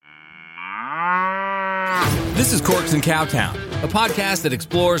This is Corks and Cowtown, a podcast that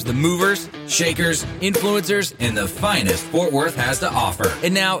explores the movers, shakers, influencers, and the finest Fort Worth has to offer.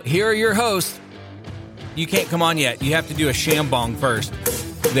 And now, here are your hosts. You can't come on yet. You have to do a shambong first.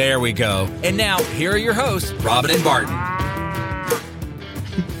 There we go. And now, here are your hosts, Robin and Barton.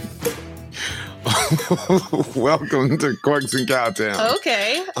 Welcome to Corks and Cowtown.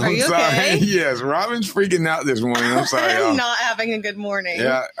 Okay. Are I'm you sorry. okay? Yes, Robin's freaking out this morning. I'm sorry. I'm y'all. not having a good morning.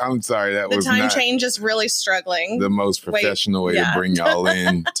 Yeah, I'm sorry. That The was time not change is really struggling. the most professional way yeah. to bring y'all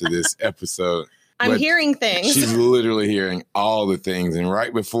in to this episode. I'm But hearing things. She's literally hearing all the things. And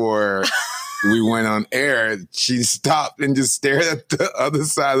right before we went on air, she stopped and just stared at the other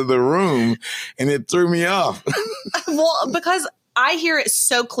side of the room, and it threw me off. Well, because I hear it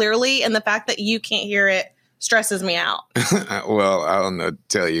so clearly, and the fact that you can't hear it stresses me out. Well, I don't know to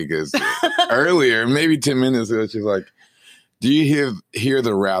tell you because earlier, maybe 10 minutes ago, she's like, do you hear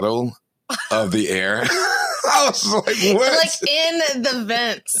the rattle of the air? I was like, what? Like in the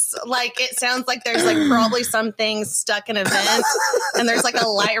vents. Like it sounds like there's like probably some things stuck in a vent and there's like a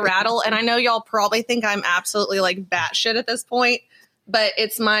light rattle. And I know y'all probably think I'm absolutely like batshit at this point, but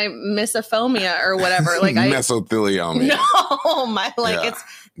it's my misophonia or whatever. Like mesothelioma. No, my Yeah. it's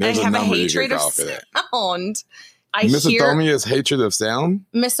There's I a have a number you hatred could of call for that. sound. I hear Misophonia is hatred of sound?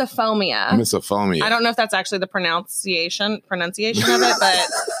 misophonia. Misophonia. I don't know if that's actually the pronunciation of it,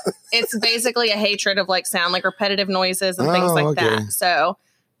 but it's basically a hatred of like sound, like repetitive noises and things like okay. that. So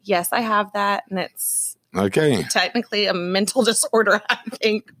yes, I have that, and it's Okay. technically a mental disorder, I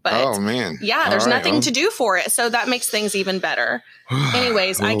think. But Oh, man. yeah, there's All right, nothing well. to do for it. So that makes things even better.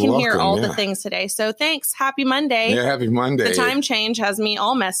 Anyways, I can hear welcome, all yeah. the things today. So thanks. Happy Monday. Yeah, happy Monday. The time change has me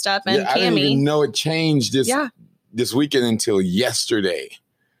all messed up. And I didn't even Cammy, know it changed this weekend until yesterday.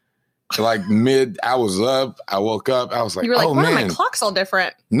 Like I was up, I woke up, I was like, you were like, oh, wow, man. my clock's all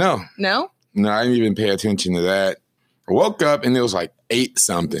different. No, No? I didn't even pay attention to that. I woke up and it was like 8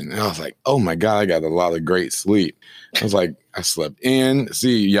 something. And I was like, oh my God, I got a lot of great sleep. I was like, I slept in.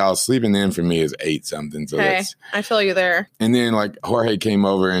 See, y'all, sleeping in for me is 8 something. So Hey, I feel you there. and then like Jorge came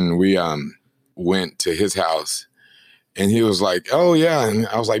over and we went to his house and he was like, oh yeah. And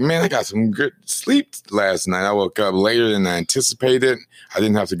I was like, man, I got some good sleep last night. I woke up later than I anticipated. I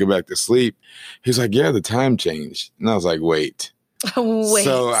didn't have to go back to sleep. He was like, yeah, the time changed. And I was like, wait. Wait.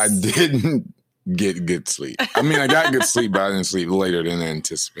 So I didn't get good sleep. I mean, I got good sleep, but I didn't sleep later than I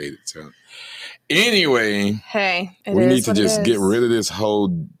anticipated. So anyway, Hey, we need to just get rid of this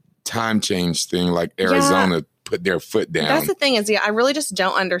whole time change thing like Arizona put their foot down. That's the thing is, I really just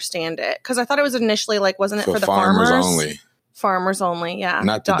don't understand it. Because I thought it was initially like, wasn't it for the farmers farmers? only. Farmers only, yeah.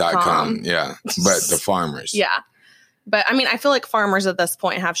 Not the .com. yeah, but the farmers. Yeah. But I mean, I feel like farmers at this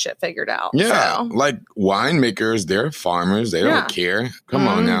point have shit figured out. Yeah, So. like winemakers, they're farmers. They Yeah. don't care. Come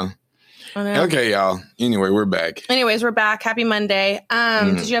on now. I know. Okay, y'all. Anyway, we're back. Anyways, we're back. Happy Monday.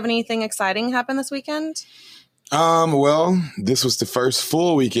 Mm-hmm. Did you have anything exciting happen this weekend? Well, this was the first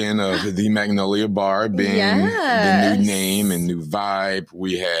full weekend of the Magnolia Bar being the Yes. new name and new vibe.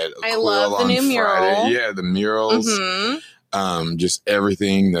 We had I Quill love the on new Friday. mural. Yeah, the murals. Mm-hmm. Just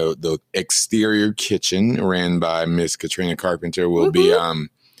everything. The exterior kitchen ran by Miss Katrina Carpenter will be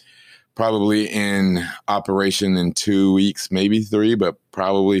probably in operation in 2 weeks, maybe 3, but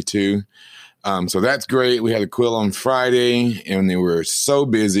probably 2. So that's great. We had a Quill on Friday, and they were so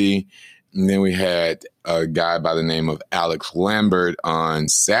busy. And then we had a guy by the name of Alex Lambert on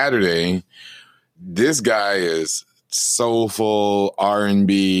Saturday. This guy is soulful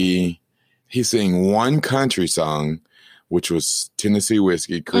R&B. He sang one country song, which was Tennessee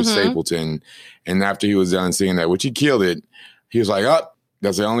Whiskey, Chris Stapleton. And after he was done singing that, which he killed it, he was like, oh,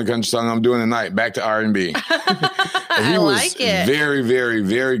 that's the only country song I'm doing tonight. Back to R&B. And he I was like it. very, very,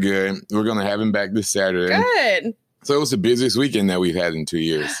 very good. We're going to have him back this Saturday. Good. So it was the busiest weekend that we've had in 2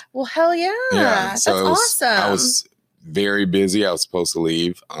 years. Well, hell yeah. That's so awesome. I was very busy. I was supposed to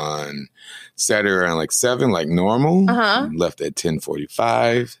leave on Saturday around like 7, like normal. Left at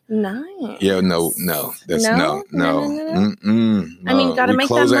 10:45. Nice. Yeah, no. That's no. I mean, gotta We make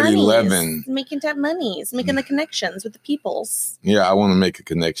close that at money. 11. Making that money, making the connections with the peoples. Yeah, I want to make a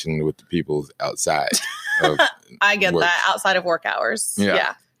connection with the people outside. Of I get work. that outside of work hours.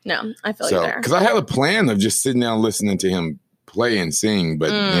 Yeah. No, I feel you So, there. because I had a plan of just sitting down listening to him play and sing, but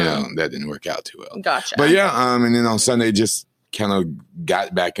that didn't work out too well. Gotcha. But yeah, and then on Sunday, just kind of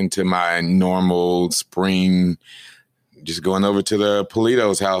got back into my normal spring, just going over to the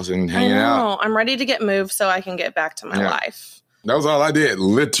Polito's house and hanging out. I'm ready to get moved so I can get back to my life. That was all I did.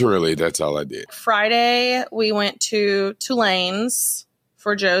 Literally, that's all I did. Friday, we went to Tulane's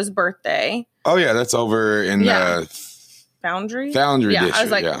for Joe's birthday. Oh, yeah, that's over in Foundry? Foundry Yeah, District.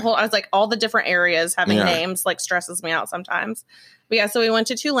 I was like, all the different areas having Yeah. names like stresses me out sometimes. But yeah, so we went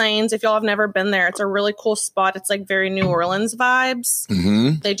to Tulane's. If y'all have never been there, it's a really cool spot. It's like very New Orleans vibes.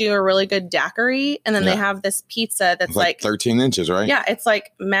 Mm-hmm. They do a really good daiquiri, and then they Yeah. have this pizza that's It's like 13 inches, right? yeah, it's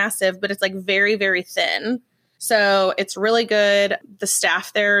like massive, but it's like very, very thin. So it's really good. The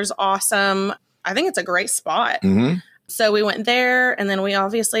staff there is awesome. I think it's a great spot. Mm-hmm. So we went there, and then we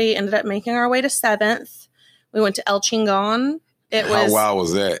obviously ended up making our way to 7th. We went to El Chingon. How wild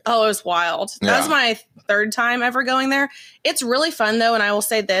was that? Oh, it was wild. That was Yeah. my 3rd time ever going there. It's really fun, though, and I will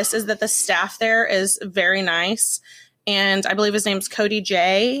say this, is that the staff there is very nice. And I believe his name's Cody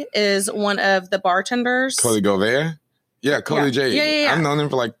J, is one of the bartenders. Cody Gobert? Yeah, Cody Yeah. J. Yeah. I've known him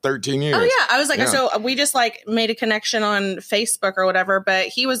for like 13 years. Oh, yeah. I was like, Yeah. so we just like made a connection on Facebook or whatever, but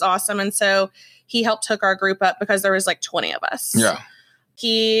he was awesome. And so he helped hook our group up because there was like 20 of us. Yeah.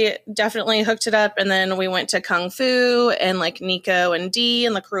 He definitely hooked it up. And then we went to Kung Fu, and like Nico and Dee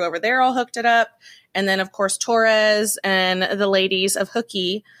and the crew over there all hooked it up. And then, of course, Torres and the ladies of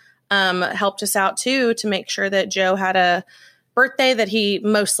Hookie helped us out too, to make sure that Joe had a birthday that he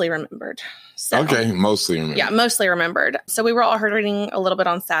mostly remembered. So, Okay, mostly remember. yeah, mostly remembered. So we were all hurting a little bit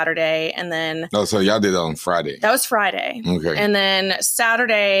on Saturday, and then Oh, so y'all did it on Friday. that was Friday. Okay. And then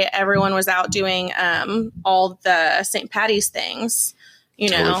Saturday, everyone was out doing all the St. Patty's things, you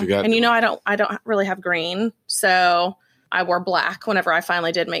Totally know. forgot. And you know, I don't really have green, so I wore black whenever I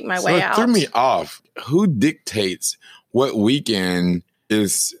finally did make my So way it out. threw me off. Who dictates what weekend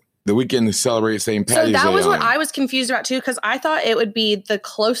is the weekend to celebrate St. So Patty's Day? that was what on? I was confused about too, because I thought it would be the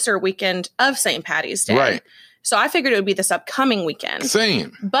closer weekend of St. Patty's Day. Right. So I figured it would be this upcoming weekend.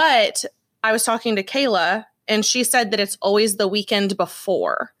 Same. But I was talking to Kayla, and she said that it's always the weekend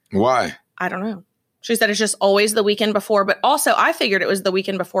before. Why? I don't know. She said it's just always the weekend before. But also, I figured it was the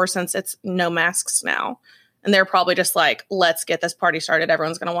weekend before since it's no masks now. And they're probably just like, let's get this party started.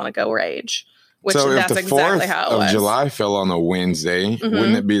 Everyone's going to want to go rage. Which So if that's the exactly 4th how it of was. July fell on a Wednesday, Mhm.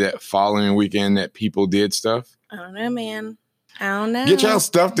 wouldn't it be that following weekend that people did stuff? I don't know, man. I don't know. Get y'all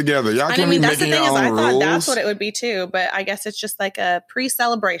stuff together. Y'all I can't mean, be that's the making thing your is, I own thought rules. that's what it would be too. But I guess it's just like a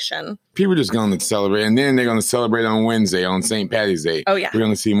pre-celebration. People are just going to celebrate, and then they're going to celebrate on Wednesday on St. Patty's Day. Oh, yeah. We're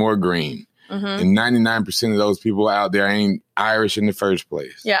going to see more green. hmm And 99% of those people out there ain't Irish in the first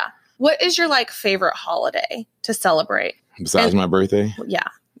place. Yeah. What is your like favorite holiday to celebrate? Besides And- my birthday, Yeah.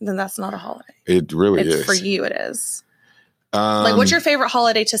 Then that's not a holiday. it really It's is. for you. It is. Um, Like, what's your favorite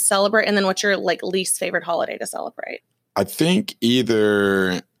holiday to celebrate? And then what's your like least favorite holiday to celebrate? I think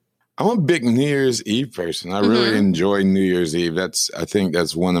either I'm a big New Year's Eve person. I really Mhm. enjoy New Year's Eve. I think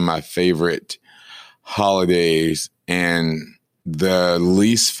that's one of my favorite holidays, and the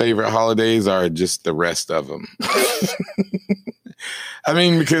least favorite holidays are just the rest of them. I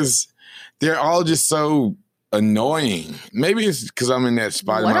mean, because they're all just so annoying. Maybe it's because I'm in that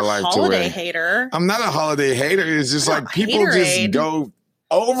spot What in my a life to holiday where hater. I'm not a holiday hater. It's just Oh, like people haterade. just go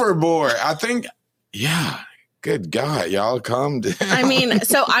overboard. I think, yeah. Good God, y'all calm down. I mean,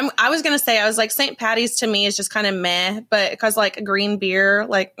 so I was gonna say, I was like, St. Patty's to me is just kind of meh, but because like green beer,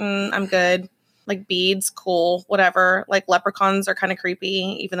 like I'm good. Like beads, cool, whatever. Like leprechauns are kind of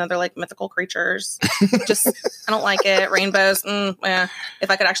creepy, even though they're like mythical creatures. Just I don't like it. Rainbows, if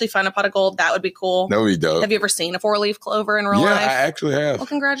I could actually find a pot of gold, that would be cool. that would be dope. Have you ever seen a 4-leaf clover in real Yeah, life? I actually have. Well,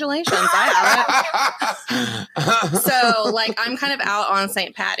 congratulations, I haven't. So like I'm kind of out on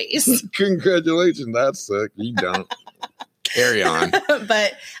St. Patty's. Congratulations, that sucked. You don't. Carry on.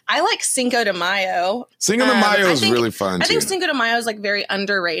 But I like Cinco de Mayo. Cinco de Mayo I is think- really fun I too. think Cinco de Mayo is like very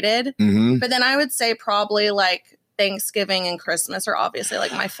underrated. hmm But then I would say probably like Thanksgiving and Christmas are obviously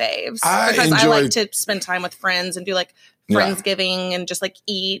like my faves. I because I enjoy- like to spend time with friends and do like Yeah. Friendsgiving and just like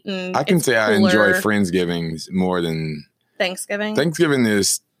eat. And I can it's say I cooler. enjoy Friendsgivings more than Thanksgiving. Thanksgiving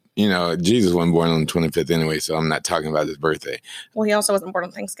is, Jesus wasn't born on the 25th anyway, so I'm not talking about his birthday. Well, he also wasn't born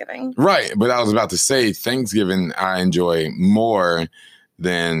on Thanksgiving. Right. But I was about to say Thanksgiving I enjoy more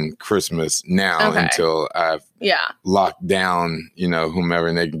than Christmas now Okay. until I've Yeah. locked down, whomever,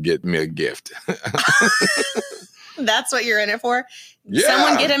 and they can get me a gift. That's what you're in it for. Yeah.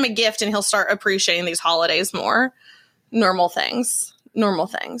 Someone get him a gift and he'll start appreciating these holidays more. Normal things.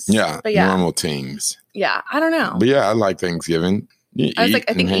 Yeah. But yeah. Normal things. Yeah. I don't know. But yeah, I like Thanksgiving. You I was eat like,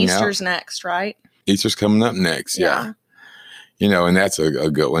 I think and hang Easter's out. next, right? Easter's coming up next. Yeah. And that's a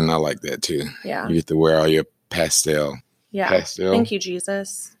good one. I like that too. Yeah. You get to wear all your pastel. Yeah. Pastel. Thank you,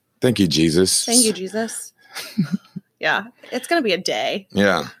 Jesus. Thank you, Jesus. Thank you, Jesus. Yeah. It's going to be a day.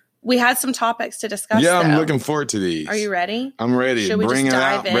 Yeah. We had some topics to discuss. Yeah, I'm though. looking forward to these. Are you ready? I'm ready. Should we Bring just them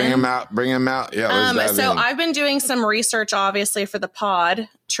dive out. in? Bring them out. Bring them out. Yeah, let's dive So in. I've been doing some research, obviously, for the pod,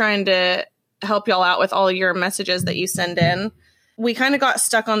 trying to help y'all out with all your messages that you send in. We kind of got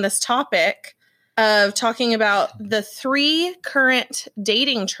stuck on this topic of talking about the 3 current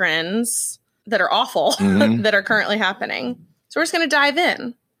dating trends that are awful that are currently happening. So we're just going to dive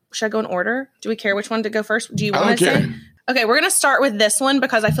in. Should I go in order? Do we care which one to go first? Do you want to say? Okay, we're going to start with this one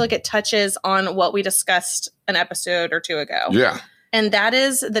because I feel like it touches on what we discussed an episode or 2 ago. Yeah. And that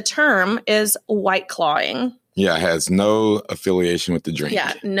is, the term is white clawing. Yeah, it has no affiliation with the drink.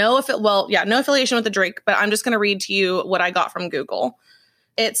 Yeah, no affiliation with the drink, but I'm just going to read to you what I got from Google.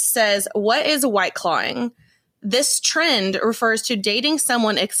 It says, what is white clawing? This trend refers to dating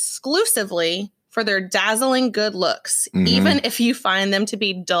someone exclusively for their dazzling good looks, even if you find them to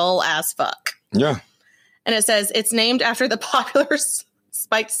be dull as fuck. Yeah. And it says it's named after the popular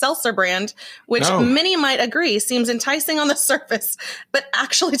spiked seltzer brand, which many might agree seems enticing on the surface, but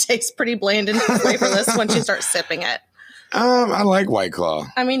actually tastes pretty bland and flavorless once you start sipping it. I like White Claw.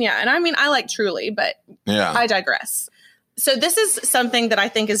 I mean, yeah. And I mean, I like Truly, but I digress. So this is something that I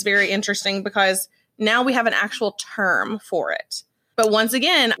think is very interesting because now we have an actual term for it. But once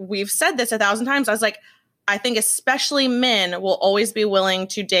again, we've said this 1,000 times. I was like, I think especially men will always be willing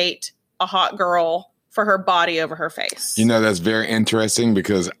to date a hot girl for her body over her face. You know, that's very interesting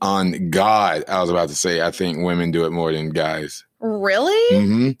because on God, I was about to say, I think women do it more than guys. Really?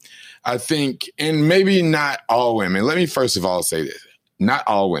 Mm-hmm. I think, and maybe not all women. Let me first of all say this. Not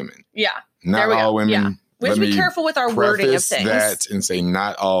all women. Yeah. Not all women. Yeah. We have to be careful with our wording of things. That and say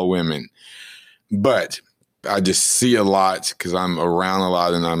not all women. But I just see a lot because I'm around a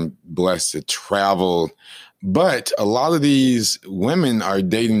lot and I'm blessed to travel. But a lot of these women are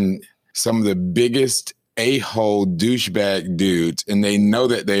dating some of the biggest a-hole douchebag dudes, and they know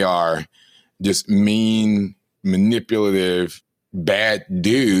that they are just mean, manipulative, bad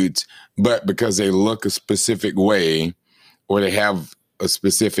dudes, but because they look a specific way or they have a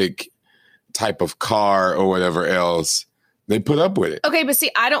specific type of car or whatever else, they put up with it. Okay, but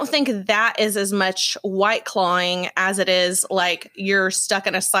see, I don't think that is as much white clawing as it is like you're stuck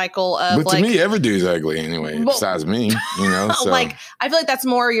in a cycle of. But to me, every dude's ugly anyway, besides me, you know. So. Like, I feel like that's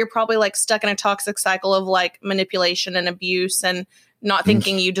more you're probably like stuck in a toxic cycle of like manipulation and abuse and not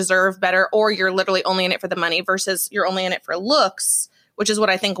thinking you deserve better, or you're literally only in it for the money versus you're only in it for looks, which is what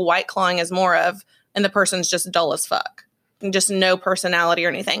I think white clawing is more of, and the person's just dull as fuck, and just no personality or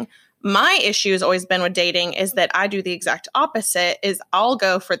anything. My issue has always been with dating is that I do the exact opposite, is I'll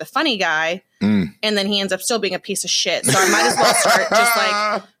go for the funny guy and then he ends up still being a piece of shit. So I might as well start just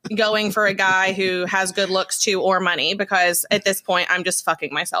like going for a guy who has good looks too or money, because at this point I'm just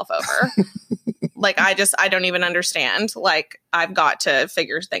fucking myself over. Like I don't even understand. Like I've got to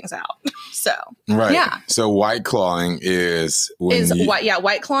figure things out. So right. Yeah. So white clawing is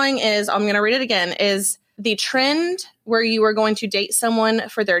white clawing is, I'm going to read it again, is the trend where you are going to date someone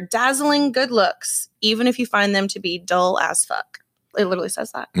for their dazzling good looks, even if you find them to be dull as fuck. It literally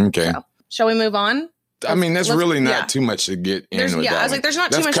says that. Okay. So, shall we move on? I mean, that's really not too much to get in with that. I was like, there's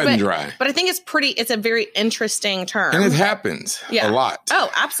not too much, cut and dry. But I think it's a very interesting term. And it happens a lot. Oh,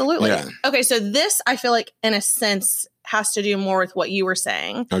 absolutely. Yeah. Okay, so this, I feel like, in a sense, has to do more with what you were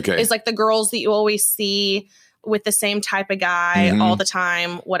saying. Okay. It's like the girls that you always see with the same type of guy all the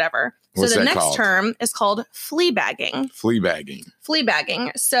time, whatever. What's so the that next called? term is called fleabagging.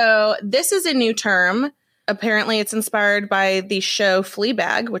 Fleabagging. So this is a new term. Apparently it's inspired by the show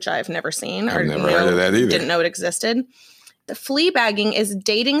Fleabag, which I've never seen. I've never heard of that either. Didn't know it existed. The fleabagging is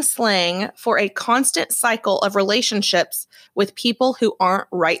dating slang for a constant cycle of relationships with people who aren't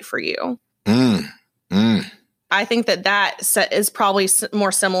right for you. I think that is probably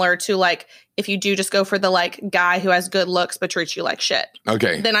more similar to like if you do just go for the like guy who has good looks but treats you like shit.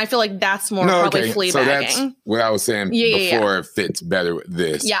 Okay. Then I feel like that's probably fleabagging. So that's what I was saying before. It fits better with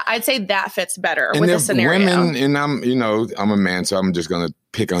this. Yeah, I'd say that fits better with this scenario. Women, and I'm a man, so I'm just going to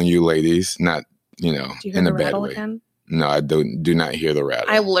pick on you ladies, not, do you hear in a bad way. Again? No, I do not hear the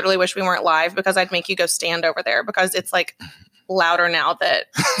rattle. I literally wish we weren't live because I'd make you go stand over there because it's like louder now that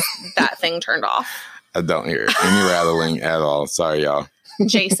that thing turned off. I don't hear any rattling at all. Sorry, y'all.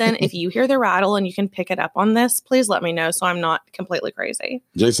 Jason, if you hear the rattle and you can pick it up on this, please let me know so I'm not completely crazy.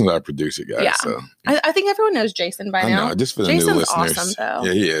 Jason's our producer, guys. Yeah. So. I think everyone knows Jason by now. I know, just for the new listeners. Jason's awesome, though.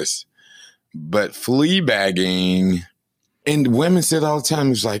 Yeah, he is. But fleabagging, and women say it all the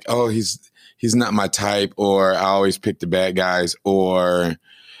time, it's like, oh, he's not my type, or I always pick the bad guys, or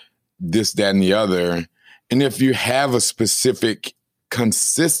this, that, and the other. And if you have a specific,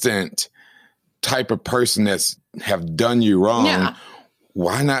 consistent type of person that's have done you wrong,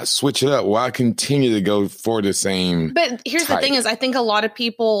 why not switch it up? Why continue to go for the same? But here's the thing is, I think a lot of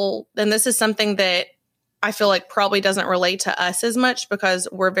people, and this is something that I feel like probably doesn't relate to us as much because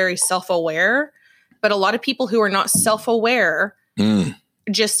we're very self-aware. But a lot of people who are not self-aware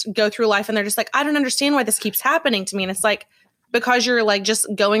just go through life and they're just like, I don't understand why this keeps happening to me. And it's like, because you're like just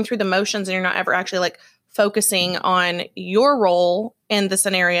going through the motions and you're not ever actually like focusing on your role in the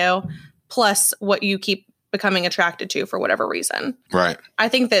scenario, plus what you keep becoming attracted to for whatever reason. Right. I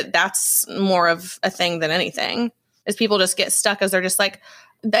think that that's more of a thing than anything, is people just get stuck as they're just like,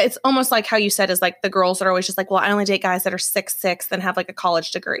 it's almost like how you said is like the girls that are always just like, well, I only date guys that are 6'6" and have like a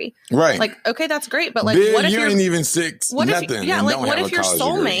college degree. Right. Like, okay, that's great. But like, Bill, what if you you're ain't even 6, what nothing. If, yeah, like what if your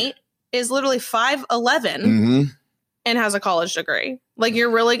soulmate is literally 5'11" and has a college degree? Like, you're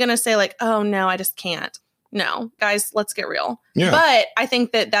really going to say like, oh no, I just can't. No, guys, let's get real. Yeah. But I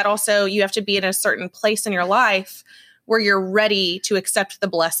think that also you have to be in a certain place in your life where you're ready to accept the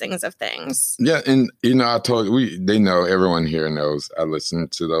blessings of things. Yeah. And, you know, they know, everyone here knows I listen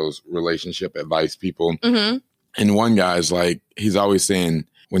to those relationship advice people. And one guy's like, he's always saying,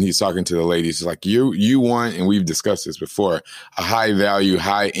 when he's talking to the ladies, he's like, you want, and we've discussed this before, a high value,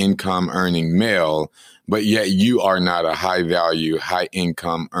 high income earning male, but yet you are not a high value, high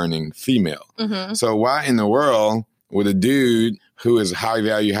income earning female. So why in the world would a dude who is high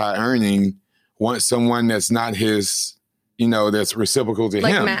value, high earning want someone that's not his, you know, that's reciprocal to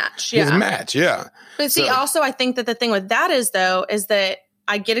like him? Match, yeah. His match, yeah. But see, also, I think that the thing with that is that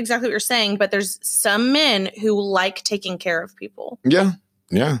I get exactly what you're saying, but there's some men who like taking care of people. Yeah.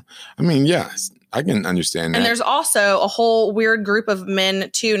 Yeah. I mean, yeah, I can understand that. And there's also a whole weird group of men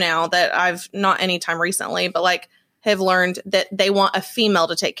too now that I've not anytime recently, but like have learned that they want a female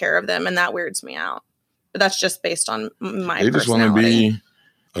to take care of them. And that weirds me out. But that's just based on my They just want to be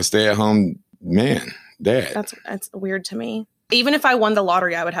a stay-at-home man, dad. That's weird to me. Even if I won the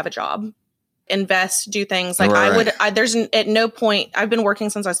lottery, I would have a job, invest, do things like there's at no point, I've been working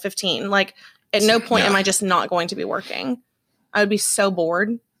since I was 15. Like at no point am I just not going to be working. I would be so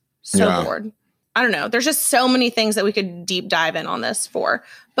bored. Bored. I don't know. There's just so many things that we could deep dive in on this for,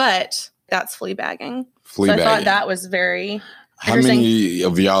 but that's fleabagging. So I thought that was very How many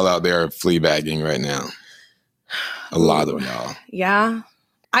of y'all out there are fleabagging right now? A lot of y'all. Yeah.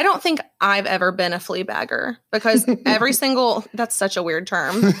 I don't think I've ever been a fleabagger because every single, that's such a weird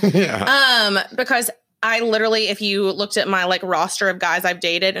term. Because I literally, if you looked at my like roster of guys I've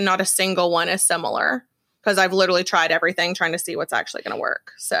dated, and not a single one is similar. Because I've literally tried everything trying to see what's actually going to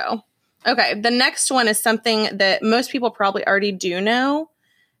work. So, okay. The next one is something that most people probably already do know.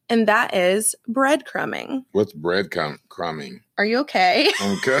 And that is breadcrumbing. What's breadcrumbing? Are you okay?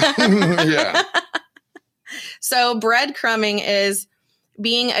 Okay. Yeah. So breadcrumbing is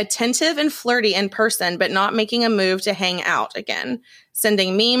being attentive and flirty in person, but not making a move to hang out again.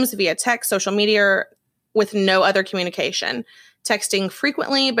 Sending memes via text, social media, with no other communication. Texting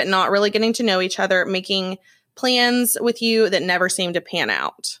frequently, but not really getting to know each other, making plans with you that never seem to pan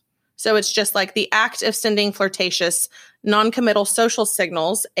out. So it's just like the act of sending flirtatious, non-committal social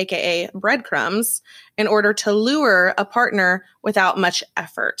signals, aka breadcrumbs, in order to lure a partner without much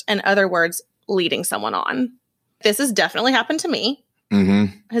effort. In other words, leading someone on. This has definitely happened to me.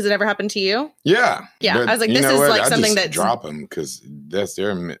 Has it ever happened to you? Yeah. Yeah. I was like, this is like something that drop them because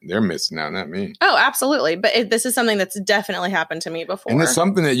they're missing out, not me. Oh, absolutely. But this is something that's definitely happened to me before. And it's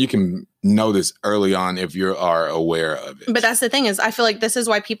something that you can notice early on if you are aware of it. But that's the thing is, I feel like this is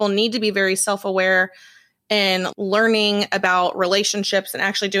why people need to be very self-aware and learning about relationships and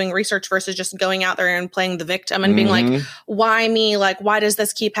actually doing research versus just going out there and playing the victim and being like, why me? Like, why does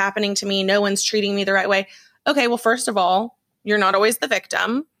this keep happening to me? No one's treating me the right way. Okay, well, first of all, you're not always the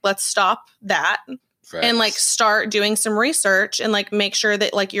victim. Let's stop that. Facts. And like start doing some research and like make sure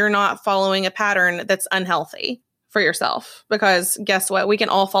that like you're not following a pattern that's unhealthy for yourself. Because guess what? We can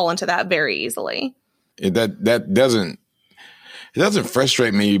all fall into that very easily. It doesn't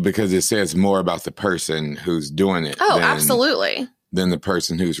frustrate me because it says more about the person who's doing it. Oh, absolutely. Than the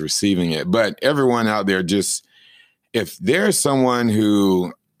person who's receiving it. But everyone out there, just if there's someone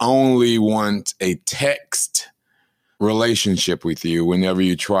who only wants a text relationship with you whenever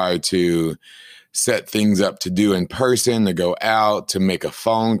you try to set things up to do in person, to go out, to make a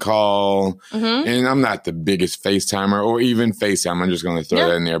phone call. And I'm not the biggest FaceTimer or even FaceTime. I'm just going to throw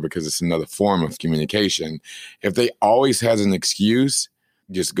that in there because it's another form of communication. If they always has an excuse,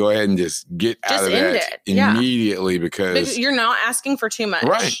 just go ahead and just get out of that immediately because you're not asking for too much.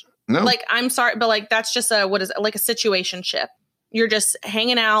 Right. No. Like, I'm sorry, but like, that's just like a situationship. You're just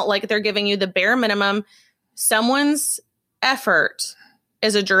hanging out. Like they're giving you the bare minimum. Someone's effort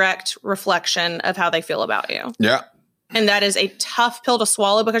is a direct reflection of how they feel about you. Yeah. And that is a tough pill to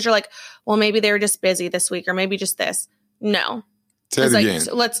swallow because you're like, well, maybe they were just busy this week or maybe just this. No. Say it again.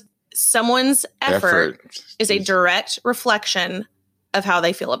 Like, someone's effort is a direct reflection of how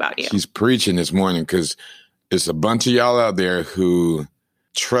they feel about you. She's preaching this morning because there's a bunch of y'all out there who,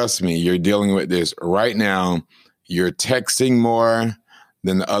 trust me, you're dealing with this right now. You're texting more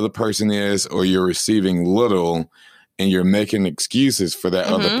than the other person is, or you're receiving little, and you're making excuses for that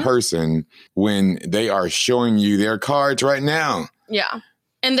other person when they are showing you their cards right now. Yeah.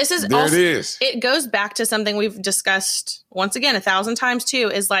 And this is there. It is. It goes back to something we've discussed once again 1,000 times too,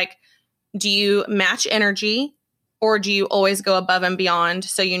 is like, do you match energy or do you always go above and beyond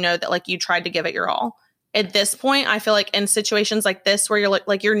so you know that like you tried to give it your all? At this point, I feel like in situations like this where you're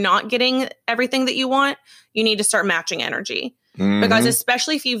like you're not getting everything that you want, you need to start matching energy. Because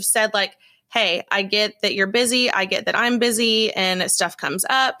especially if you've said like, hey, I get that you're busy, I get that I'm busy and stuff comes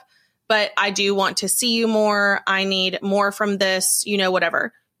up, but I do want to see you more. I need more from this,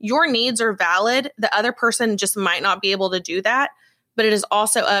 whatever. Your needs are valid. The other person just might not be able to do that, but it is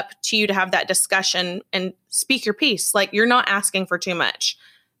also up to you to have that discussion and speak your piece. Like you're not asking for too much.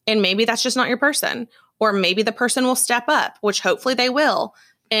 And maybe that's just not your person. Or maybe the person will step up, which hopefully they will.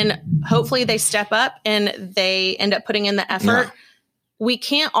 And hopefully they step up and they end up putting in the effort. Yeah. We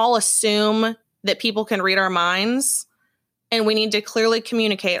can't all assume that people can read our minds, and we need to clearly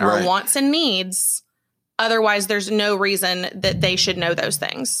communicate our wants and needs. Otherwise, there's no reason that they should know those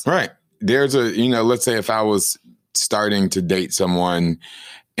things. Right. There's let's say if I was starting to date someone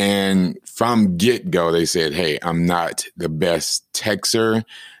and from get-go, they said, hey, I'm not the best texter.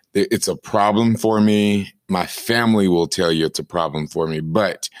 It's a problem for me. My family will tell you it's a problem for me,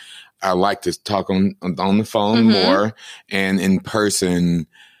 but I like to talk on the phone more, and in person,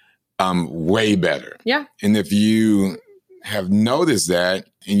 way better. Yeah. And if you have noticed that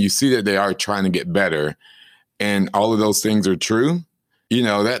and you see that they are trying to get better and all of those things are true,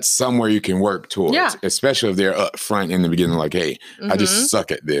 that's somewhere you can work towards, especially if they're up front in the beginning, like, hey, I just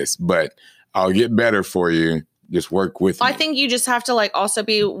suck at this, but I'll get better for you. Just work with me. I think you just have to like also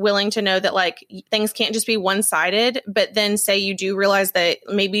be willing to know that like things can't just be one-sided, but then say you do realize that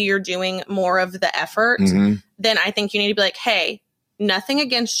maybe you're doing more of the effort, then I think you need to be like, hey, nothing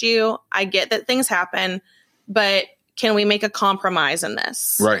against you. I get that things happen, but can we make a compromise in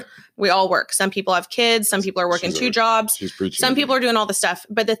this? Right. We all work. Some people have kids. Some people are working 2 jobs. Some people are doing all the stuff.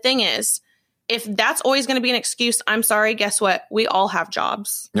 But the thing is, if that's always going to be an excuse, I'm sorry, guess what? We all have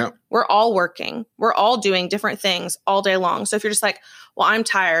jobs. Yep. We're all working. We're all doing different things all day long. So if you're just like, well, I'm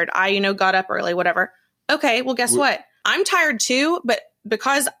tired. I, got up early, whatever. Okay, well, guess what? I'm tired too, but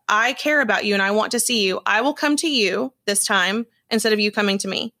because I care about you and I want to see you, I will come to you this time instead of you coming to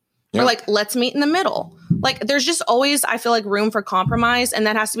me. Yep. Or like, let's meet in the middle. Like there's just always, I feel like, room for compromise. And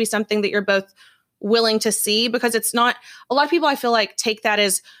that has to be something that you're both willing to see, because it's not, a lot of people I feel like take that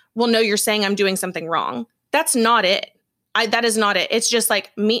as, well, no, you're saying I'm doing something wrong. That's not it. That is not it. It's just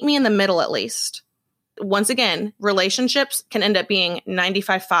like, meet me in the middle at least. Once again, relationships can end up being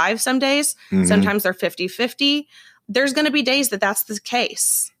 95-5 some days. Sometimes they're 50-50. There's going to be days that that's the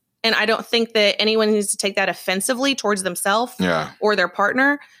case. And I don't think that anyone needs to take that offensively towards themselves or their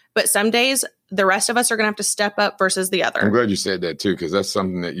partner. But some days, the rest of us are going to have to step up versus the other. I'm glad you said that too, because that's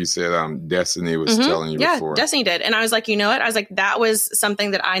something that you said Destiny was telling you before. Yeah, Destiny did. And I was like, you know what? I was like, that was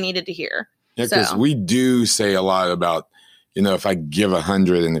something that I needed to hear. Yeah, because we do say a lot about, if I give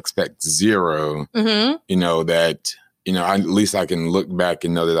 100 and expect 0, that, at least I can look back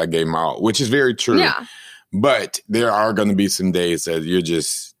and know that I gave my all, which is very true. Yeah. But there are going to be some days that you're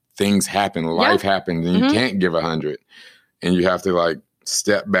just, things happen, life happens, and you can't give 100. And you have to like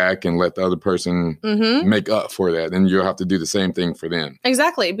step back and let the other person make up for that. And you'll have to do the same thing for them.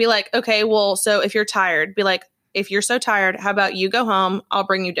 Exactly. Be like, okay, well, so if you're tired, be like, if you're so tired, how about you go home? I'll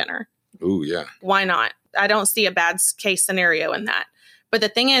bring you dinner. Ooh, yeah. Why not? I don't see a bad case scenario in that. But the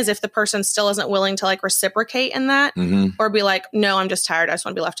thing is, if the person still isn't willing to like reciprocate in that or be like, no, I'm just tired, I just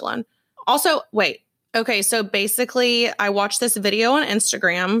want to be left alone. Also, wait. Okay, so basically I watched this video on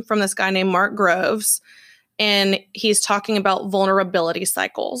Instagram from this guy named Mark Groves. And he's talking about vulnerability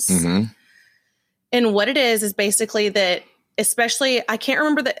cycles. And what it is basically that, especially, I can't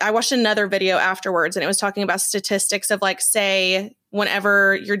remember that I watched another video afterwards and it was talking about statistics of like, say,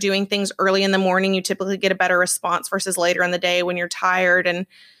 whenever you're doing things early in the morning, you typically get a better response versus later in the day when you're tired and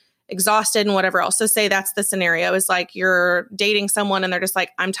exhausted and whatever else. So say that's the scenario, is like you're dating someone and they're just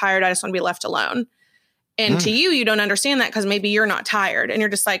like, I'm tired, I just want to be left alone. And to you don't understand that because maybe you're not tired and you're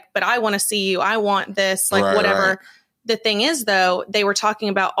just like, but I want to see you. I want this, like whatever. Right. The thing is, though, they were talking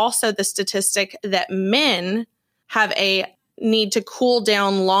about also the statistic that men have a need to cool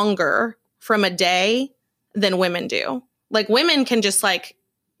down longer from a day than women do. Like women can just like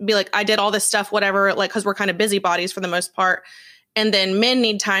be like, I did all this stuff, whatever, like, because we're kind of busybodies for the most part. And then men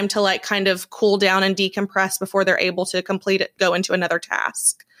need time to like kind of cool down and decompress before they're able to go into another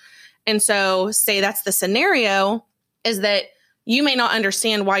task. And so say that's the scenario, is that you may not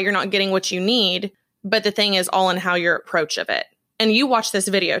understand why you're not getting what you need, but the thing is all in how your approach of it. And you watched this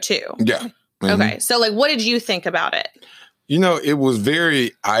video too. Yeah. Mm-hmm. Okay. So like, what did you think about it? You know, it was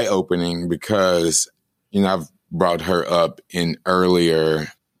very eye-opening because, you know, I've brought her up in earlier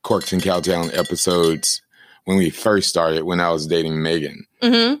Corks and Cowtown episodes when we first started, when I was dating Megan.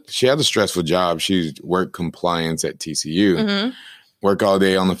 Mm-hmm. She had a stressful job. She worked compliance at TCU. Mm-hmm. Work all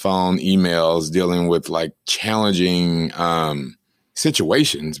day on the phone, emails, dealing with like challenging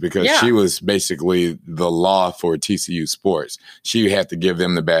situations because she was basically the law for TCU sports. She had to give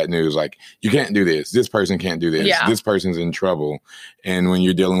them the bad news. Like, you can't do this. This person can't do this. Yeah. This person's in trouble. And when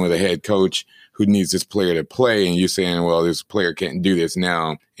you're dealing with a head coach who needs this player to play and you're saying, well, this player can't do this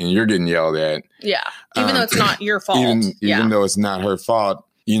now, and you're getting yelled at. Yeah. Even though it's not your fault. Even though it's not her fault.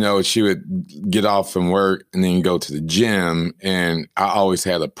 You know, she would get off from work and then go to the gym. And I always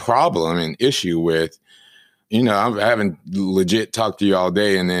had a problem and issue with, you know, I haven't legit talked to you all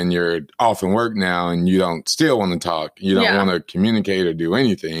day and then you're off from work now and you don't still want to talk. You don't want to communicate or do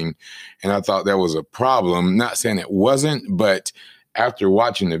anything. And I thought that was a problem. Not saying it wasn't, but after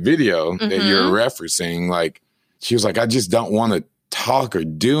watching the video that you're referencing, like, she was like, I just don't want to talk or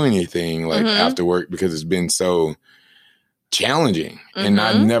do anything like after work because it's been so challenging. And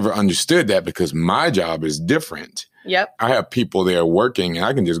I never understood that because my job is different. Yep. I have people there working and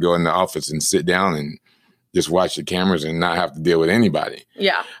I can just go in the office and sit down and just watch the cameras and not have to deal with anybody.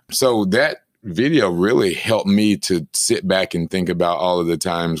 Yeah. So that video really helped me to sit back and think about all of the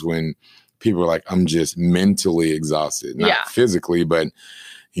times when people are like, I'm just mentally exhausted, not physically, but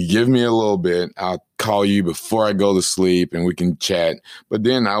you give me a little bit, I'll call you before I go to sleep and we can chat. But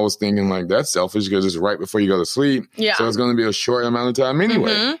then I was thinking like, that's selfish because it's right before you go to sleep. Yeah. So it's going to be a short amount of time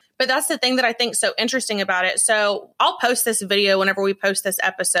anyway. But that's the thing that I think so interesting about it. So I'll post this video whenever we post this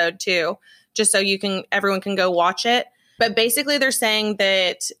episode too, just so everyone can go watch it. But basically they're saying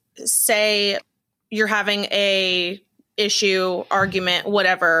that, say you're having a issue, argument,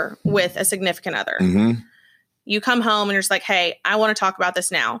 whatever, with a significant other. You come home and you're just like, hey, I want to talk about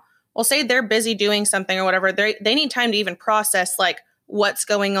this now. Well, say they're busy doing something or whatever. They need time to even process like what's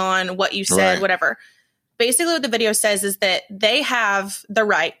going on, what you said, whatever. Basically what the video says is that they have the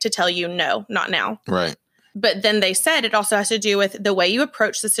right to tell you no, not now. Right. But then they said it also has to do with the way you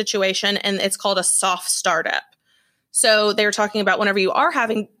approach the situation, and it's called a soft startup. So they were talking about whenever you are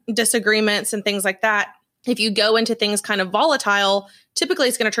having disagreements and things like that, if you go into things kind of volatile, typically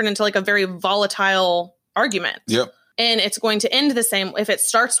it's going to turn into like a very volatile argument. Yep. And it's going to end the same. If it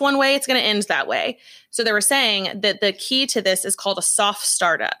starts one way, it's going to end that way. So they were saying that the key to this is called a soft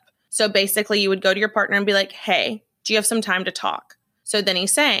startup. So basically you would go to your partner and be like, hey, do you have some time to talk? So then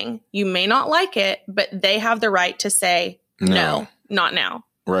he's saying you may not like it, but they have the right to say, no, not now.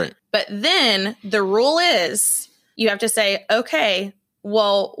 Right. But then the rule is you have to say, okay,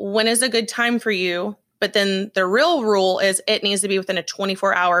 well, when is a good time for you? But then the real rule is it needs to be within a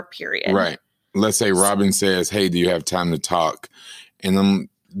 24-hour period. Right. Let's say Robin says, hey, do you have time to talk? And I'm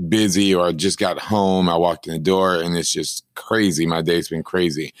busy or I just got home. I walked in the door and it's just crazy. My day's been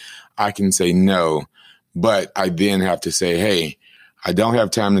crazy. I can say no, but I then have to say, hey, I don't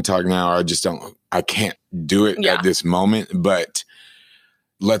have time to talk now. Or I can't do it at this moment, but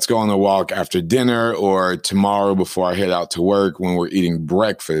let's go on a walk after dinner or tomorrow before I head out to work when we're eating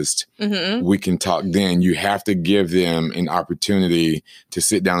breakfast. We can talk then. You have to give them an opportunity to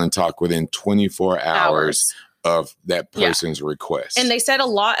sit down and talk within 24 hours of that person's request. And they said a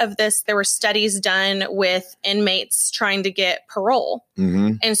lot of this, there were studies done with inmates trying to get parole.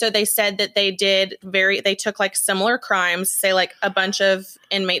 And so they said that they took like similar crimes, say like a bunch of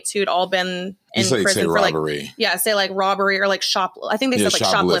inmates who'd all been in prison for robbery. say like robbery or like I think they said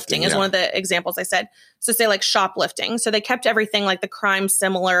like shoplifting is one of the examples they said. So say like shoplifting. So they kept everything like the crime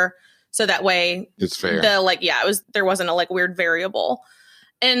similar. So that way it's fair. There wasn't a like weird variable.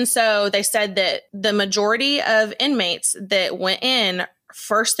 And so they said that the majority of inmates that went in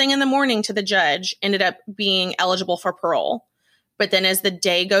first thing in the morning to the judge ended up being eligible for parole. But then as the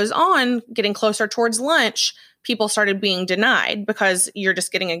day goes on, getting closer towards lunch, people started being denied because you're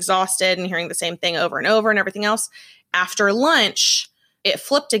just getting exhausted and hearing the same thing over and over and everything else. After lunch, it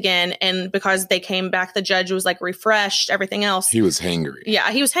flipped again. And because they came back, the judge was like refreshed, everything else. He was hangry. Yeah,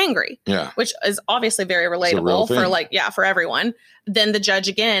 he was hangry. Yeah. Which is obviously very relatable for everyone. Then the judge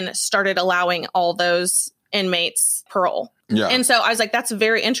again started allowing all those inmates parole. Yeah. And so I was like, that's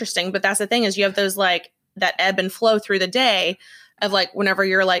very interesting. But that's the thing is you have those like that ebb and flow through the day. of like whenever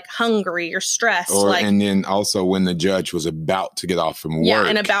you're like hungry, you're stressed. And then also when the judge was about to get off from work. Yeah,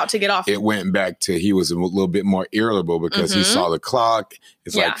 and about to get off. It went back to he was a little bit more irritable because he saw the clock.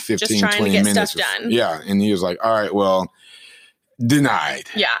 It's like 15, 20 minutes. Stuff done. Yeah. And he was like, all right, well, denied.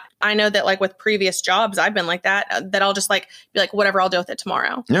 Yeah. I know that like with previous jobs, I've been like that I'll just like be like, whatever, I'll deal with it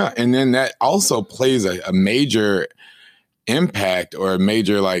tomorrow. Yeah. And then that also plays a major impact or a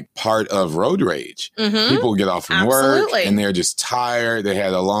major like part of road rage. People get off from work and they're just tired. They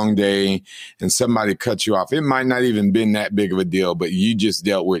had a long day and somebody cut you off. It might not even been that big of a deal, but you just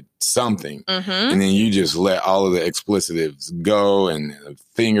dealt with something and then you just let all of the explicitives go and a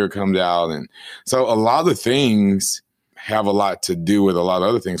finger comes out. And so a lot of things have a lot to do with a lot of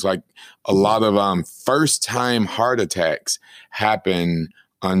other things. Like a lot of first time heart attacks happen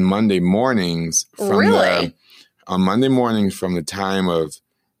on Monday mornings on Monday mornings from the time of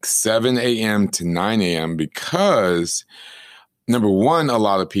 7 a.m. to 9 a.m. because, number one, a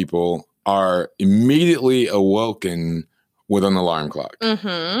lot of people are immediately awoken with an alarm clock.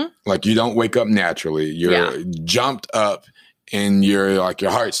 Like you don't wake up naturally. You're jumped up and you're like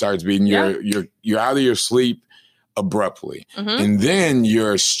your heart starts beating. You're out of your sleep abruptly. And then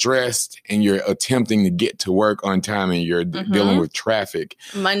you're stressed and you're attempting to get to work on time and you're dealing with traffic.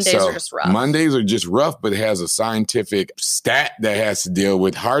 Mondays are just rough. Mondays are just rough, but it has a scientific stat that has to deal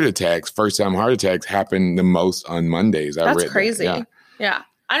with heart attacks. First time heart attacks happen the most on Mondays. That's crazy. Yeah.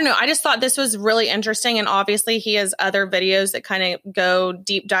 I don't know. I just thought this was really interesting. And obviously he has other videos that kind of go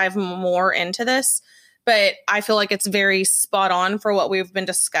deep dive more into this, but I feel like it's very spot on for what we've been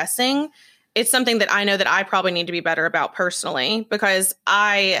discussing. It's something that I know that I probably need to be better about personally, because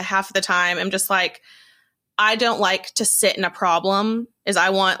I half the time am just like, I don't like to sit in a problem is I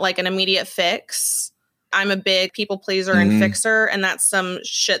want like an immediate fix. I'm a big people pleaser and fixer. And that's some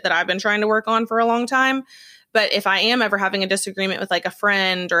shit that I've been trying to work on for a long time. But if I am ever having a disagreement with like a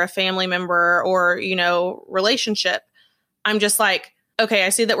friend or a family member or, you know, relationship, I'm just like, okay, I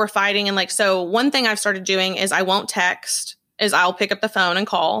see that we're fighting. And like, so one thing I've started doing is I won't text. Is I'll pick up the phone and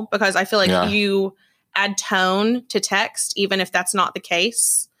call because I feel like you add tone to text, even if that's not the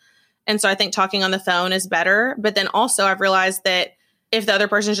case. And so I think talking on the phone is better. But then also I've realized that if the other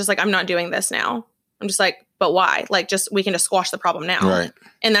person's just like, I'm not doing this now, I'm just like, but why? Like we can just squash the problem now. Right.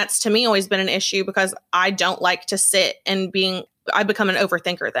 And that's to me always been an issue because I don't like to sit and I become an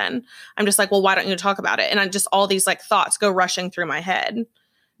overthinker then. I'm just like, well, why don't you talk about it? And I just all these like thoughts go rushing through my head.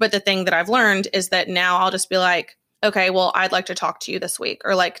 But the thing that I've learned is that now I'll just be like, okay, well, I'd like to talk to you this week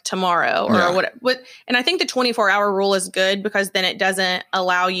or like tomorrow or what. And I think the 24-hour rule is good because then it doesn't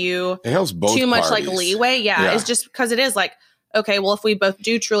allow you it helps both too much parties. like leeway. Yeah. It's just because it is like, okay, well, if we both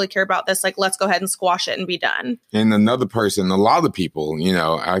do truly care about this, like, let's go ahead and squash it and be done. And another person, a lot of people, you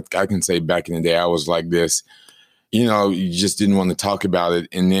know, I can say back in the day, I was like this, you know, you just didn't want to talk about it.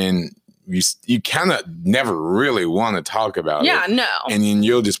 And then you kind of never really want to talk about it. Yeah, no. And then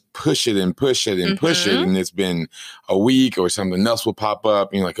you'll just push it and push it and push it. And it's been a week or something else will pop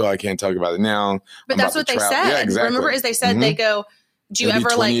up. And you're like, oh, I can't talk about it now. But that's what they said. Yeah, exactly. Remember, as they said, they go, do you It'll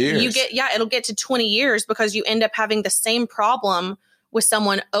ever like, years. you get, it'll get to 20 years because you end up having the same problem with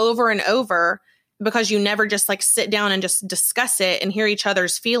someone over and over because you never just like sit down and just discuss it and hear each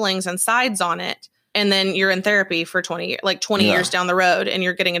other's feelings and sides on it. And then you're in therapy for 20 years, like 20 years down the road and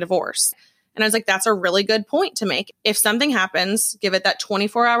you're getting a divorce. And I was like, that's a really good point to make. If something happens, give it that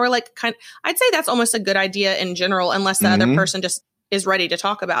 24-hour, like I'd say that's almost a good idea in general, unless the other person just is ready to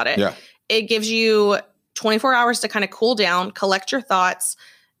talk about it. Yeah. It gives you 24 hours to kind of cool down, collect your thoughts,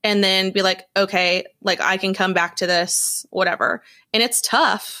 and then be like, okay, like I can come back to this, whatever. And it's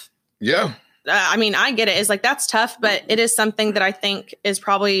tough. Yeah. I mean, I get it. It's like, that's tough, but it is something that I think is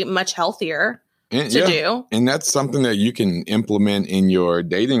probably much healthier to do. And that's something that you can implement in your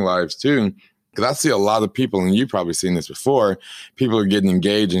dating lives too. Because I see a lot of people, and you've probably seen this before, people are getting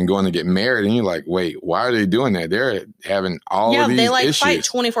engaged and going to get married. And you're like, wait, why are they doing that? They're having all of these they like issues. Fight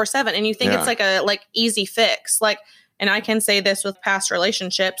 24/7. And you think it's like a like easy fix. Like, and I can say this with past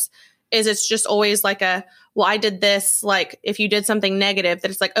relationships, is it's just always like well, I did this. Like if you did something negative, that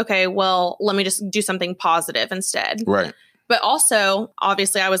it's like, okay, well, let me just do something positive instead. Right. But also,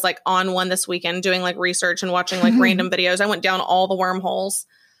 obviously, I was like on one this weekend doing like research and watching like random videos. I went down all the wormholes,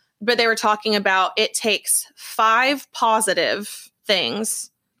 but they were talking about it takes 5 positive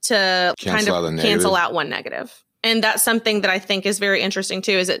things to cancel out one negative. And that's something that I think is very interesting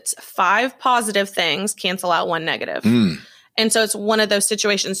too, is it's 5 positive things cancel out one negative. And so it's one of those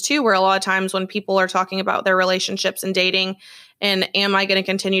situations too, where a lot of times when people are talking about their relationships and dating and am I going to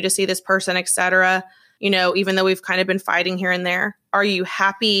continue to see this person, et cetera, you know, even though we've kind of been fighting here and there, are you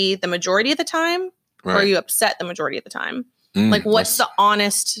happy the majority of the time? Right. Or are you upset the majority of the time? Like, what's the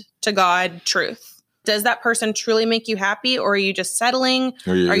honest to God truth? Does that person truly make you happy, or are you just settling?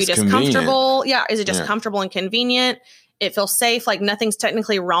 Are you just comfortable? Yeah. Is it just comfortable and convenient? It feels safe, like nothing's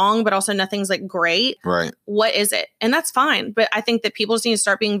technically wrong, but also nothing's like great. Right. What is it? And that's fine. But I think that people just need to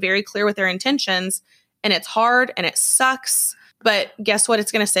start being very clear with their intentions. And it's hard and it sucks. But guess what?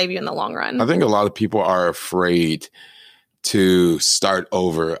 It's going to save you in the long run. I think a lot of people are afraid to start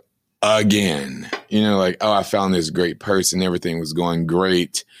over again. You know, like, oh, I found this great person. Everything was going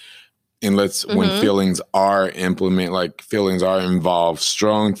great. And when feelings are feelings are involved,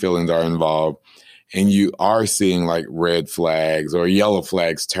 strong feelings are involved, and you are seeing like red flags or yellow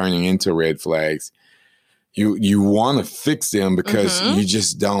flags turning into red flags, you want to fix them because you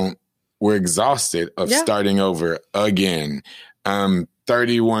just don't. We're exhausted of starting over again. I'm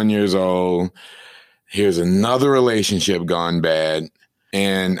 31 years old. Here's another relationship gone bad.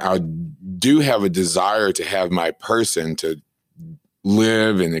 And I do have a desire to have my person to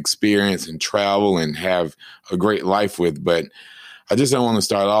live and experience and travel and have a great life with, but I just don't want to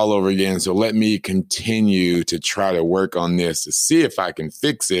start all over again. So let me continue to try to work on this to see if I can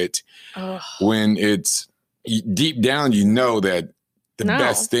fix it when it's deep down, you know that the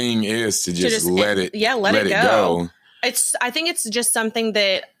best thing is to just let it go. I think it's just something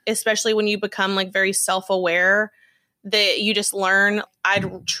that, especially when you become like very self-aware, that you just learn,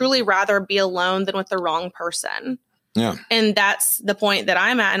 I'd truly rather be alone than with the wrong person. Yeah. And that's the point that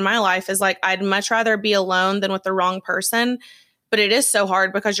I'm at in my life, is like, I'd much rather be alone than with the wrong person. But it is so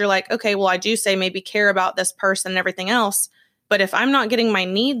hard because you're like, okay, well, I do say maybe care about this person and everything else. But if I'm not getting my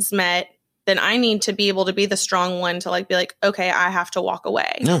needs met, then I need to be able to be the strong one to like be like, okay, I have to walk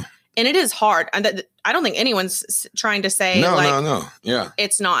away. Yeah. And it is hard. I don't think anyone's trying to say no. Yeah.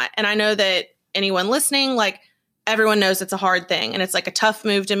 It's not. And I know that anyone listening, like, everyone knows it's a hard thing and it's like a tough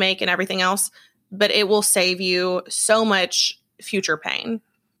move to make and everything else, but it will save you so much future pain.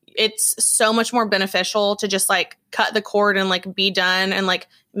 It's so much more beneficial to just like cut the cord and like be done and like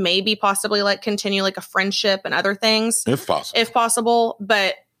maybe possibly like continue like a friendship and other things. If possible.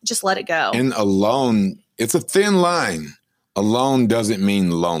 But just let it go. And alone, it's a thin line. Alone doesn't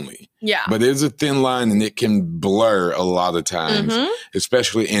mean lonely. Yeah. But it's a thin line and it can blur a lot of times,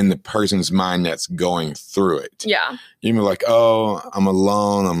 especially in the person's mind that's going through it. Yeah. You're like, oh, I'm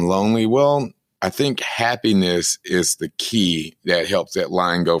alone, I'm lonely. Well, I think happiness is the key that helps that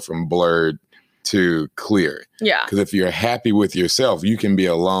line go from blurred to clear. Yeah. Because if you're happy with yourself, you can be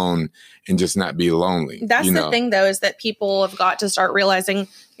alone and just not be lonely. That's the thing, though, is that people have got to start realizing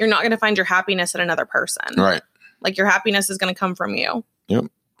you're not going to find your happiness in another person. Right. Like, your happiness is going to come from you. Yep.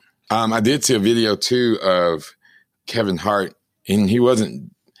 I did see a video, too, of Kevin Hart, and he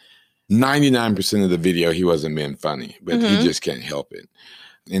wasn't 99% of the video, he wasn't being funny, but he just can't help it.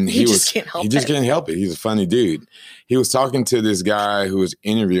 And he just can't help it. He's a funny dude. He was talking to this guy who was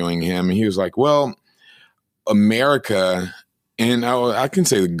interviewing him, and he was like, well, America, and I can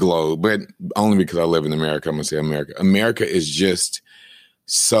say the globe, but only because I live in America, I'm going to say America. America is just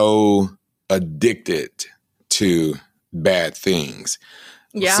so addicted to bad things.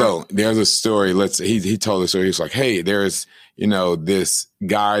 Yeah. So there's a story. He told a story. He's like, hey, there's, this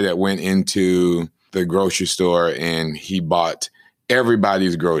guy that went into the grocery store and he bought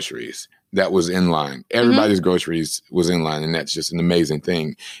everybody's groceries that was in line. Everybody's groceries was in line. And that's just an amazing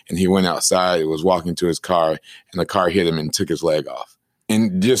thing. And he went outside, was walking to his car, and the car hit him and took his leg off.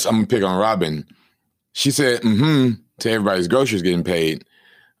 And just, I'm going to pick on Robin. She said, to everybody's groceries getting paid,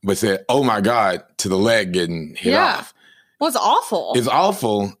 but said, oh my God, to the leg getting hit off. Well, it's awful. It's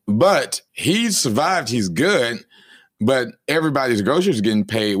awful, but he survived. He's good. But everybody's groceries getting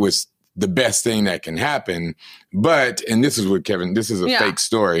paid was the best thing that can happen. But, and this is what Kevin, this is a fake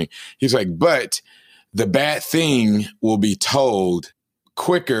story. He's like, but the bad thing will be told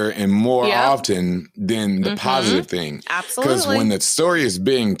quicker and more often than the positive thing. Absolutely. Because when the story is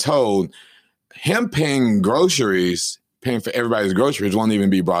being told, him paying for everybody's groceries won't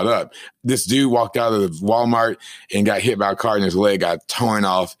even be brought up. This dude walked out of Walmart and got hit by a car and his leg got torn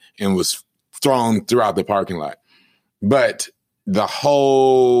off and was thrown throughout the parking lot. But the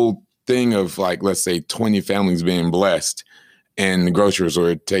whole thing of, like, let's say 20 families being blessed and the groceries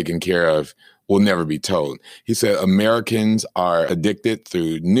were taken care of will never be told. He said Americans are addicted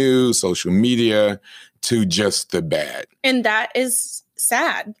through news, social media, to just the bad. And that is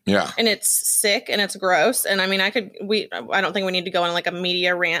sad. Yeah. And it's sick and it's gross. And I mean, I don't think we need to go on like a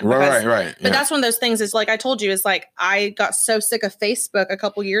media rant. Right. But that's one of those things, is like I told you, is like, I got so sick of Facebook a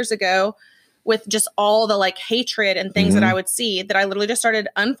couple years ago with just all the like hatred and things that I would see, that I literally just started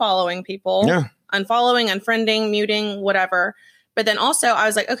unfollowing people, unfollowing, unfriending, muting, whatever. But then also I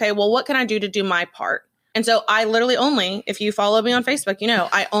was like, okay, well, what can I do to do my part? And so I literally only, if you follow me on Facebook, you know,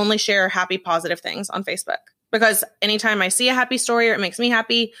 I only share happy, positive things on Facebook, because anytime I see a happy story or it makes me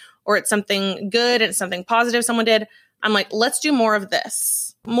happy or it's something good and it's something positive someone did, I'm like, let's do more of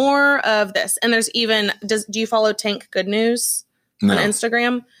this. More of this. And there's even, do you follow Tank Good News on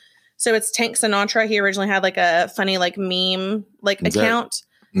Instagram? So it's Tank Sinatra. He originally had like a funny like meme like account.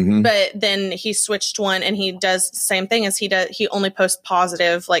 But then he switched one and he does the same thing as he does. He only posts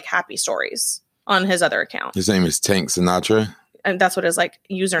positive, like happy stories on his other account. His name is Tank Sinatra. And that's what his like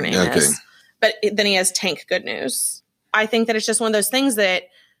username is. But then he has Tank Good News. I think that it's just one of those things that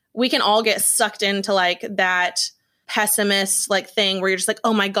we can all get sucked into like that pessimist like thing where you're just like,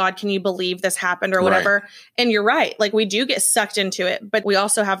 oh my God, can you believe this happened or whatever? Right. And you're right. Like we do get sucked into it, but we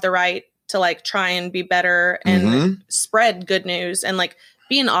also have the right to like try and be better and spread good news and like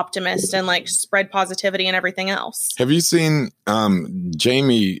be an optimist and like spread positivity and everything else. Have you seen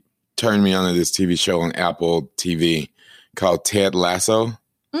Jamie turned me on to this TV show on Apple TV called Ted Lasso?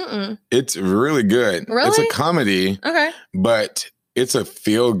 It's really good. Really? It's a comedy. Okay. But it's a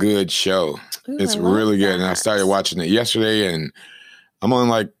feel-good show. Ooh, it's really good. And I started watching it yesterday and I'm on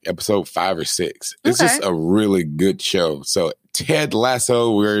like episode 5 or 6. It's just a really good show. So Ted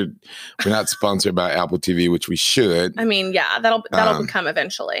Lasso, we're not sponsored by Apple TV, which we should. I mean, yeah, that'll come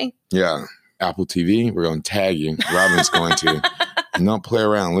eventually. Yeah. Apple TV, we're going to tag you. Robin's going to. And don't play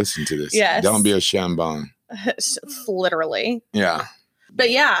around. Listen to this. Yes. Don't be a shambon. Literally. Yeah. But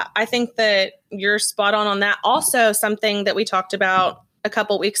yeah, I think that you're spot on that. Also, something that we talked about a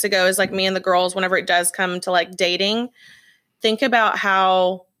couple weeks ago is like me and the girls, whenever it does come to like dating, think about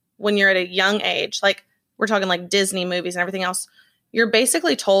how when you're at a young age, like we're talking like Disney movies and everything else, you're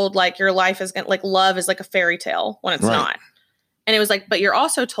basically told like your life is going to like love is like a fairy tale when it's not. And it was like, but you're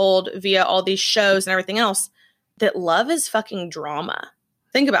also told via all these shows and everything else that love is fucking drama.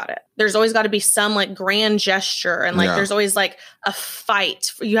 Think about it. There's always got to be some like grand gesture and like there's always like a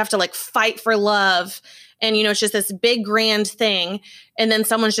fight. You have to like fight for love. And, you know, it's just this big grand thing. And then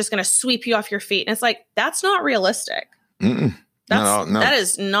someone's just going to sweep you off your feet. And it's like, that's not realistic. No. That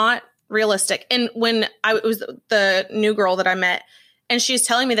is not realistic. And when it was the new girl that I met and she's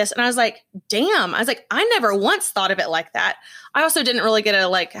telling me this and I was like, damn, I was like, I never once thought of it like that. I also didn't really get to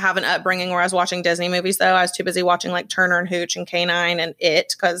like have an upbringing where I was watching Disney movies though. I was too busy watching like Turner and Hooch and K9 and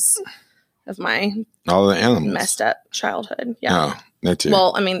It because of my all the animals messed up childhood. Yeah. Oh, that too.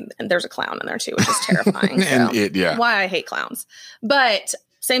 Well, I mean, there's a clown in there too, which is terrifying. And It, yeah. Why I hate clowns. But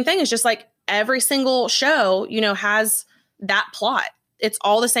same thing is just like every single show, you know, has that plot. It's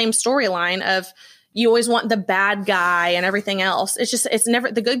all the same storyline of you always want the bad guy and everything else. It's just, it's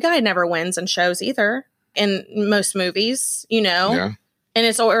never, the good guy never wins in shows either in most movies, you know? Yeah. And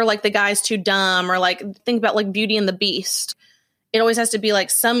it's, or like the guy's too dumb or like, think about like Beauty and the Beast. It always has to be like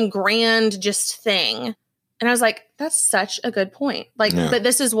some grand just thing. And I was like, that's such a good point. Like, but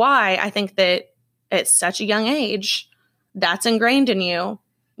this is why I think that at such a young age, that's ingrained in you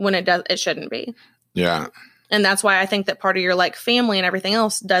when it shouldn't be. Yeah. And that's why I think that part of your like family and everything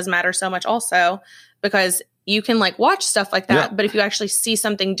else does matter so much also, because you can like watch stuff like that. Yeah. But if you actually see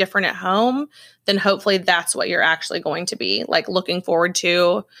something different at home, then hopefully that's what you're actually going to be like looking forward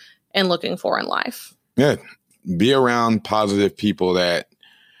to and looking for in life. Yeah. Be around positive people that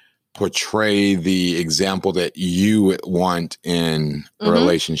portray the example that you would want in a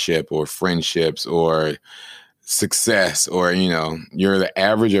relationship or friendships or success, or, you know, you're the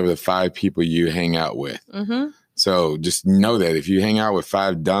average of the 5 people you hang out with. So just know that if you hang out with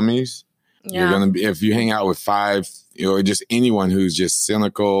 5 dummies, you're going to be, if you hang out with 5, you know, just anyone who's just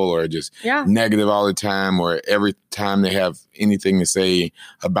cynical or just negative all the time, or every time they have anything to say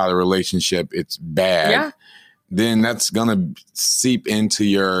about a relationship, it's bad. Then that's going to seep into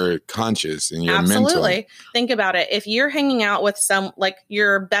your conscious and your mental. Absolutely. Think about it. If you're hanging out with some, like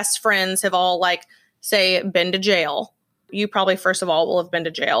your best friends have all like, say, been to jail, you probably first of all will have been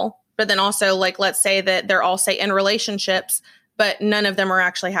to jail. But then also, like, let's say that they're all, say, in relationships, but none of them are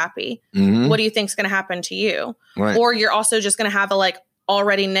actually happy. What do you think is going to happen to you? Right. Or you're also just going to have a like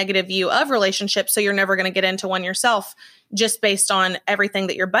already negative view of relationships, so you're never going to get into one yourself just based on everything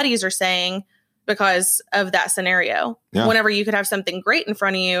that your buddies are saying because of that scenario. Whenever you could have something great in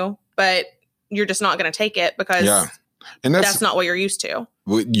front of you, but you're just not going to take it because and that's not what you're used to.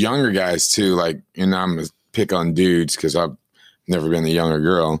 With younger guys too, like, and I'm going to pick on dudes because I've never been a younger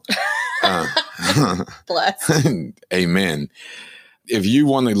girl. Bless. Amen. If you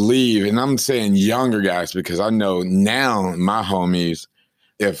want to leave, and I'm saying younger guys because I know now my homies,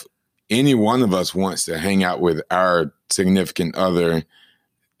 if any one of us wants to hang out with our significant other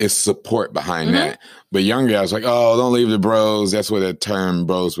it's support behind that. But young guys like, oh, don't leave the bros. That's what the term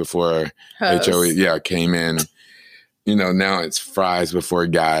bros before HOE came in. You know, now it's fries before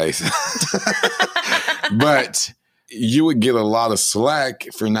guys. But you would get a lot of slack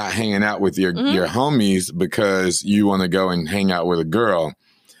for not hanging out with your homies because you want to go and hang out with a girl.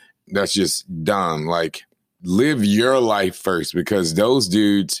 That's just dumb. Like, live your life first, because those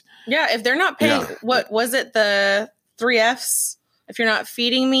dudes. Yeah, if they're not paying, what was it? The 3 Fs? If you're not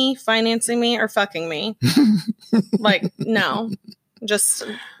feeding me, financing me, or fucking me. Like, no. Just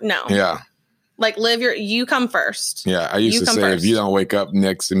no. Yeah. Like, you come first. Yeah, I used to say, first. If you don't wake up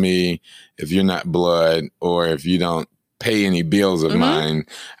next to me, if you're not blood, or if you don't pay any bills of mine,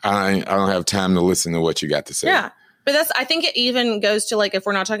 I don't have time to listen to what you got to say. Yeah. But I think it even goes to, like, if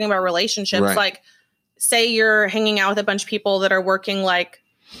we're not talking about relationships, like, say you're hanging out with a bunch of people that are working, like,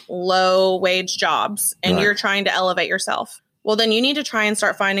 low wage jobs, and you're trying to elevate yourself. Well, then you need to try and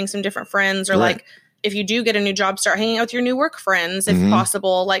start finding some different friends, or like, if you do get a new job, start hanging out with your new work friends, if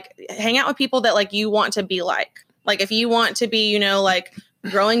possible. Like, hang out with people that, like, you want to be like. Like, if you want to be, you know, like,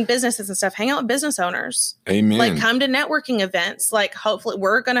 growing businesses and stuff, hang out with business owners. Amen. Like, come to networking events. Like,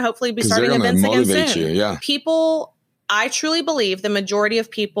 we're going to be starting events again soon. People, I truly believe the majority of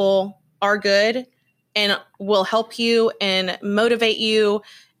people are good and will help you and motivate you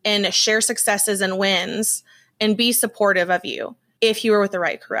and share successes and wins and be supportive of you if you are with the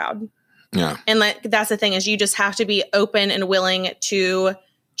right crowd. Yeah. And like, that's the thing, is you just have to be open and willing to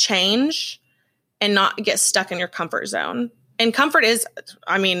change and not get stuck in your comfort zone. And comfort is,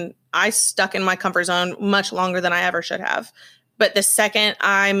 I mean, I stuck in my comfort zone much longer than I ever should have. But the second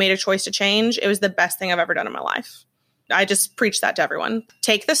I made a choice to change, it was the best thing I've ever done in my life. I just preach that to everyone.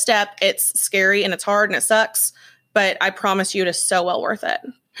 Take the step. It's scary and it's hard and it sucks, but I promise you it is so well worth it.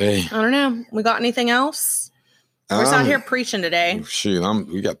 Hey. I don't know. We got anything else? We're just out here preaching today. Shoot,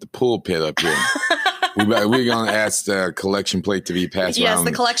 we got the pulpit up here. We're going to ask the collection plate to be passed around. Yes,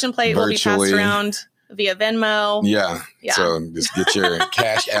 the collection plate virtually. Will be passed around via Venmo. Yeah. So just get your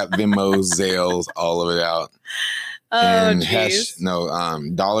Cash App, Venmo, Zales, all of it out. Oh, and $,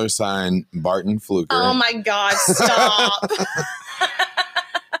 $ Barton Fluker. Oh my God, stop.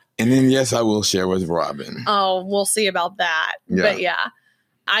 And then, yes, I will share with Robin. Oh, we'll see about that. Yeah. But yeah,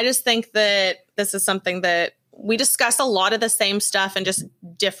 I just think that this is something that we discuss a lot of the same stuff in just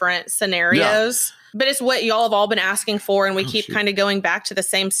different scenarios. Yeah. But it's what y'all have all been asking for, and we keep kind of going back to the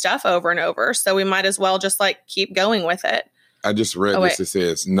same stuff over and over. So we might as well just like keep going with it. I just read this. It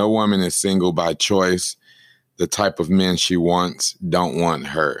says, no woman is single by choice. The type of men she wants don't want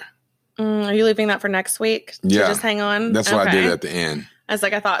her. Are you leaving that for next week? Yeah. Just hang on? That's what I did at the end. I was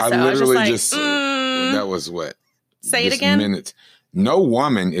like, I thought so. I literally was just like, that was what? Say it again? Minutes. No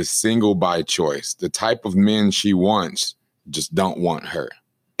woman is single by choice. The type of men she wants just don't want her.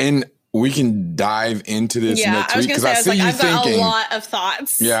 And we can dive into this next week, because I see you thinking. I've got a lot of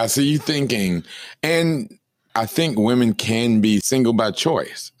thoughts. Yeah, I see you thinking. And I think women can be single by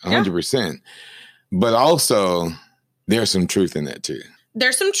choice, 100%. But also, there's some truth in that too.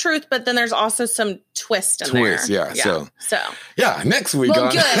 There's some truth, but then there's also some twist in there. Yeah. So next week.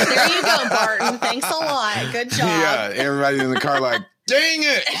 Well, good. There you go, Barton. Thanks a lot. Good job. Yeah, everybody in the car like, dang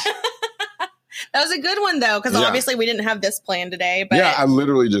it. That was a good one, though, because obviously we didn't have this plan today. But I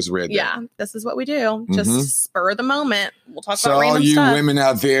literally just read that. Yeah, this is what we do. Just spur of the moment. We'll talk about random stuff. So all you women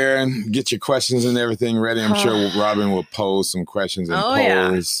out there, get your questions and everything ready. I'm sure Robin will pose some questions and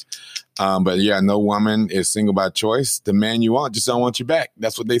polls. But no woman is single by choice. The man you want just don't want you back.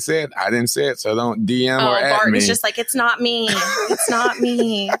 That's what they said. I didn't say it, so don't DM or at Barton me. Is just like, it's not me. It's not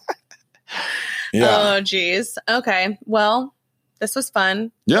me. Yeah. Oh, geez. Okay. Well, this was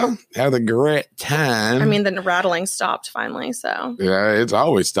fun. Yeah. Had a great time. I mean, the rattling stopped finally, so. Yeah, it's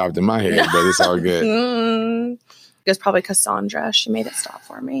always stopped in my head, but it's all good. It was probably Cassandra. She made it stop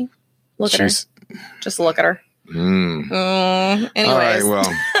for me. Look at her. Just look at her. Anyways. All right,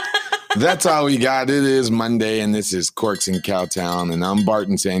 well. That's all we got. It is Monday, and this is Corks in Cowtown, and I'm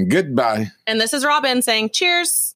Barton saying goodbye. And this is Robin saying cheers.